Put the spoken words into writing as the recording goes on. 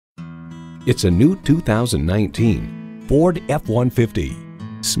It's a new 2019 Ford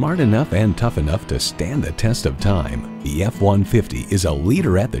F-150. Smart enough and tough enough to stand the test of time, the F-150 is a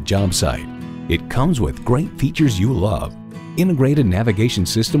leader at the job site. It comes with great features you love. Integrated navigation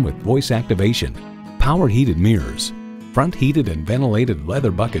system with voice activation, power heated mirrors, front heated and ventilated leather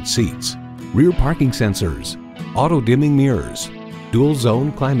bucket seats, rear parking sensors, auto dimming mirrors, dual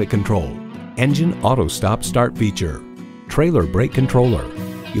zone climate control, engine auto stop start feature, trailer brake controller,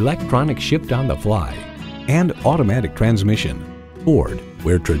 electronic shift on the fly, and automatic transmission. Ford,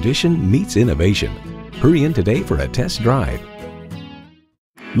 where tradition meets innovation. Hurry in today for a test drive.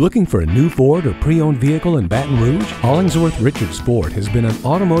 Looking for a new Ford or pre-owned vehicle in Baton Rouge? Hollingsworth Richards Ford has been an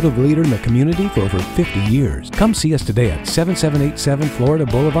automotive leader in the community for over 50 years. Come see us today at 7787 Florida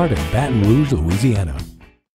Boulevard in Baton Rouge, Louisiana.